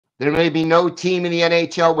There may be no team in the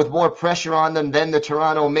NHL with more pressure on them than the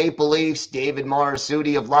Toronto Maple Leafs. David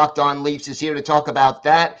Morassutti of Locked On Leafs is here to talk about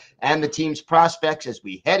that and the team's prospects as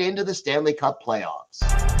we head into the Stanley Cup Playoffs.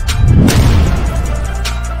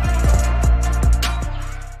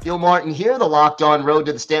 Gil Martin here. The Locked On road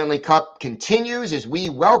to the Stanley Cup continues as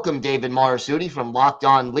we welcome David Morassutti from Locked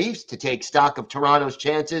On Leafs to take stock of Toronto's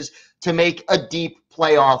chances to make a deep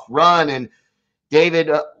playoff run. And David,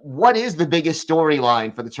 what is the biggest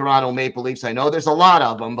storyline for the Toronto Maple Leafs? I know there's a lot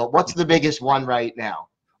of them, but what's the biggest one right now?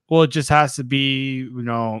 Well, it just has to be,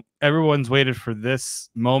 everyone's waited for this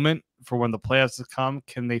moment for when the playoffs have come.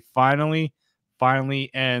 Can they finally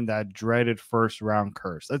end that dreaded first round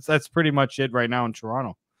curse? That's pretty much it right now in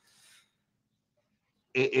Toronto.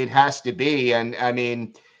 It has to be. And I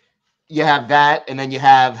mean, you have that, and then you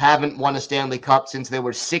haven't won a Stanley Cup since there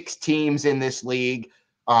were 6 teams in this league.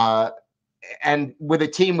 And with a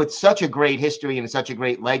team with such a great history and such a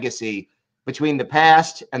great legacy between the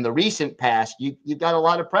past and the recent past, you've got a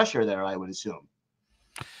lot of pressure there, I would assume.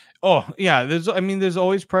 Oh, yeah. There's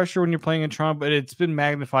always pressure when you're playing in Toronto, but it's been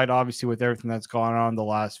magnified, obviously, with everything that's gone on the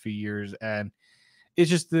last few years. And it's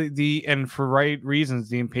just and for right reasons,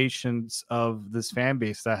 the impatience of this fan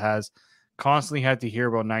base that has constantly had to hear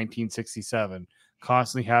about 1967,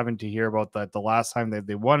 constantly having to hear about that the last time that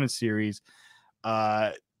they won a series.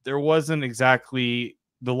 There wasn't exactly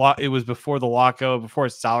it was before the lockout, before a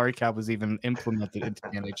salary cap was even implemented into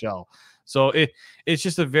the NHL. So it's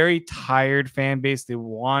just a very tired fan base. They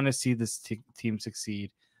want to see this team succeed,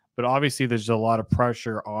 but obviously there's a lot of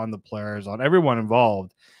pressure on the players, on everyone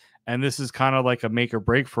involved. And this is kind of like a make or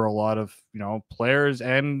break for a lot of, players,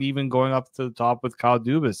 and even going up to the top with Kyle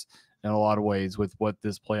Dubas in a lot of ways with what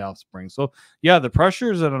this playoffs brings. So yeah, the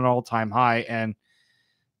pressure is at an all-time high, and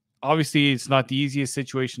obviously it's not the easiest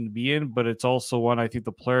situation to be in, but it's also one I think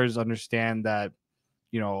the players understand that,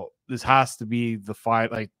 this has to be the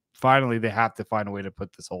fight. Like, finally they have to find a way to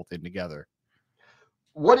put this whole thing together.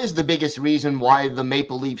 What is the biggest reason why the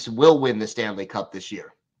Maple Leafs will win the Stanley Cup this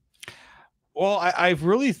year? Well, I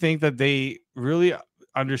really think that they really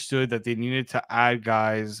understood that they needed to add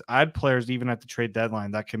players even at the trade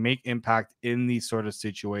deadline that can make impact in these sort of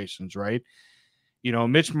situations, right?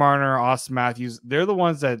 Mitch Marner, Austin Matthews, they're the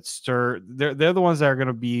ones that they're the ones that are going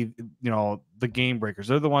to be, the game breakers.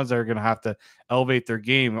 They're the ones that are going to have to elevate their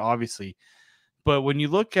game, obviously. But when you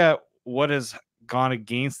look at what has gone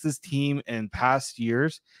against this team in past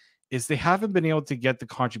years, is they haven't been able to get the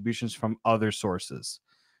contributions from other sources,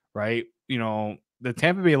 right? The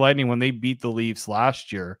Tampa Bay Lightning, when they beat the Leafs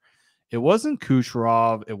last year, it wasn't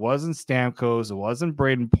Kucherov, it wasn't Stamkos, it wasn't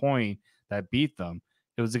Braden Point that beat them.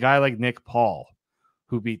 It was a guy like Nick Paul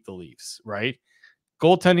who beat the Leafs, right?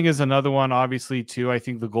 Goaltending is another one, obviously, too. I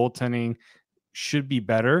think the goaltending should be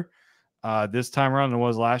better this time around than it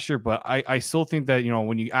was last year, but I still think that,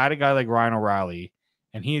 when you add a guy like Ryan O'Reilly,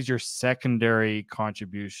 and he is your secondary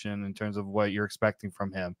contribution in terms of what you're expecting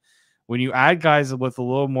from him, when you add guys with a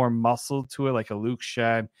little more muscle to it, like a Luke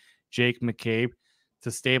Shed, Jake McCabe,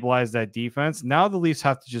 to stabilize that defense, now the Leafs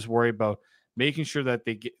have to just worry about making sure that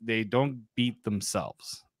they don't beat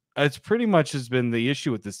themselves. It's pretty much has been the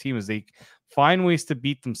issue with this team, is they find ways to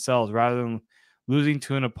beat themselves rather than losing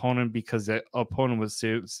to an opponent because the opponent was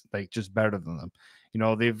like just better than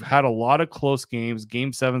them. They've had a lot of close games.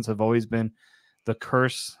 Game 7s have always been the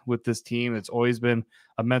curse with this team. It's always been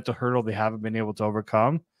a mental hurdle they haven't been able to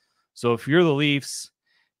overcome. So if you're the Leafs,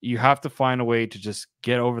 you have to find a way to just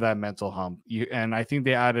get over that mental hump. And I think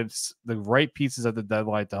they added the right pieces at the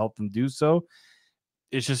deadline to help them do so.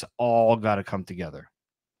 It's just all got to come together.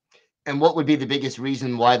 And what would be the biggest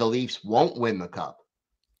reason why the Leafs won't win the Cup?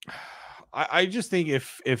 I just think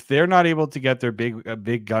if they're not able to get their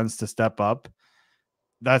big guns to step up,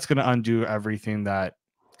 that's going to undo everything that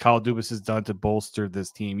Kyle Dubas has done to bolster this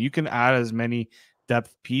team. You can add as many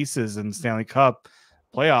depth pieces in the Stanley Cup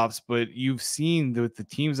playoffs, but you've seen with the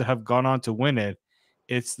teams that have gone on to win it,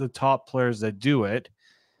 it's the top players that do it.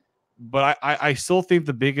 But I still think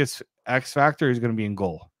the biggest X factor is going to be in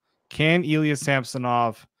goal. Can Ilya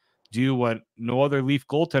Samsonov do what no other Leaf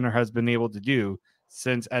goaltender has been able to do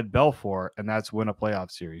since Ed Belfour, and that's win a playoff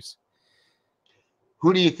series?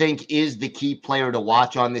 Who do you think is the key player to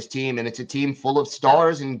watch on this team? And it's a team full of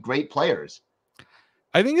stars and great players.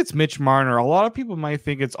 I think it's Mitch Marner. A lot of people might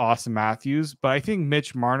think it's Austin Matthews, but I think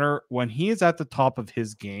Mitch Marner, when he is at the top of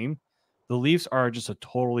his game, the Leafs are just a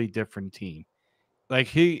totally different team. Like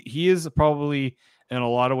he is probably, in a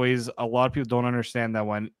lot of ways, a lot of people don't understand that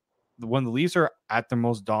when the Leafs are at their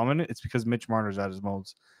most dominant, it's because Mitch Marner's at his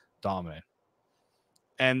most dominant.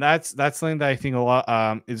 And that's something that I think a lot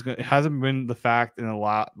it hasn't been the fact in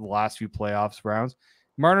the last few playoffs rounds.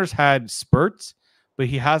 Marner's had spurts, but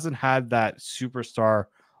he hasn't had that superstar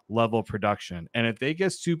level production. And if they get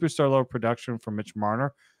superstar level production from Mitch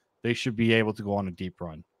Marner, they should be able to go on a deep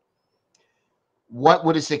run. What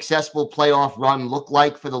would a successful playoff run look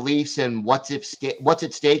like for the Leafs, and what's at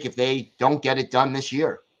stake if they don't get it done this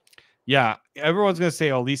year? Yeah, everyone's going to say,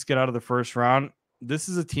 at least get out of the first round. This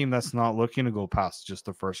is a team that's not looking to go past just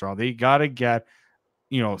the first round. They got to get,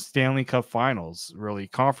 Stanley Cup finals, really,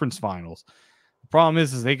 conference finals. The problem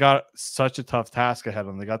is they got such a tough task ahead of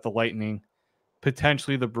them. They got the Lightning,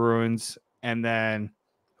 potentially the Bruins, and then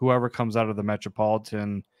whoever comes out of the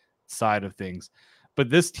Metropolitan side of things. But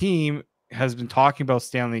this team has been talking about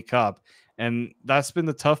Stanley Cup, and that's been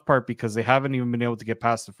the tough part because they haven't even been able to get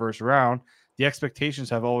past the first round. The expectations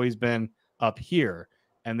have always been up here,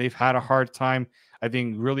 and they've had a hard time, I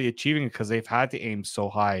think, really achieving it because they've had to aim so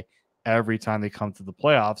high every time they come to the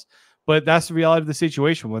playoffs. But that's the reality of the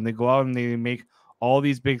situation. When they go out and they make all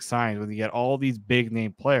these big signs, when they get all these big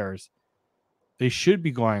name players, they should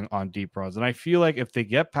be going on deep runs. And I feel like if they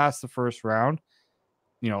get past the first round,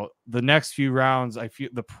 the next few rounds, I feel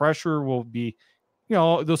the pressure will be,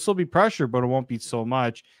 there'll still be pressure, but it won't be so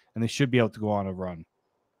much, and they should be able to go on a run.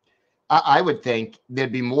 I would think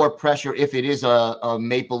there'd be more pressure if it is a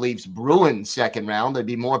Maple Leafs Bruins second round. There'd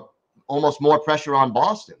be almost more pressure on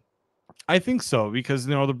Boston. I think so, because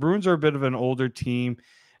the Bruins are a bit of an older team,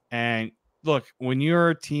 and look, when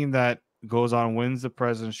you're a team that goes on, wins the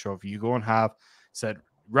President's Trophy, you go and have set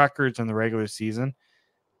records in the regular season,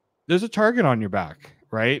 there's a target on your back,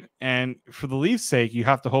 right? And for the Leafs' sake, you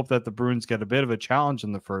have to hope that the Bruins get a bit of a challenge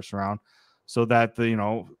in the first round, so that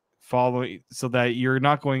so that you're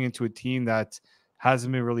not going into a team that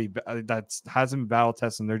hasn't been battle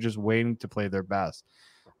tested and they're just waiting to play their best.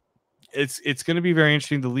 It's going to be very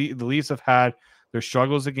interesting. The Leafs have had their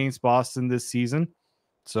struggles against Boston this season,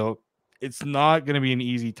 so it's not going to be an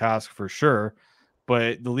easy task for sure.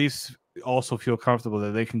 But the Leafs also feel comfortable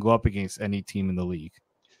that they can go up against any team in the league.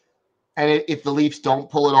 And if the Leafs don't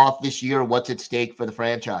pull it off this year, what's at stake for the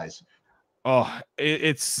franchise? Oh,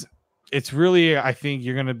 it's really, I think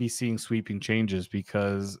you're going to be seeing sweeping changes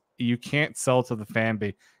because you can't sell to the fan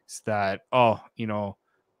base that,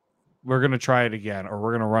 we're going to try it again or we're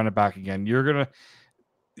going to run it back again.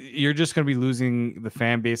 You're just going to be losing the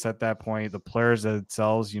fan base at that point. The players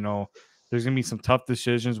themselves, there's going to be some tough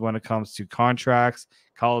decisions when it comes to contracts.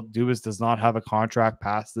 Kyle Dubas does not have a contract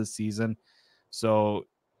past this season. So,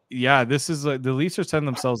 yeah, this is the Leafs are setting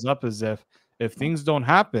themselves up as if things don't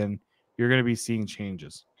happen, you're going to be seeing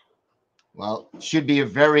changes. Well, should be a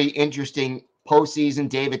very interesting postseason.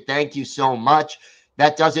 David, thank you so much.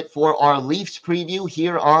 That does it for our Leafs preview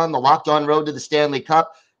here on the Locked On Road to the Stanley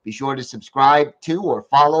Cup. Be sure to subscribe to or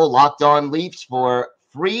follow Locked On Leafs for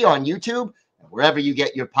free on YouTube and wherever you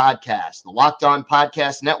get your podcasts. The Locked On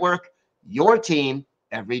Podcast Network, your team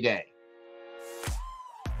every day.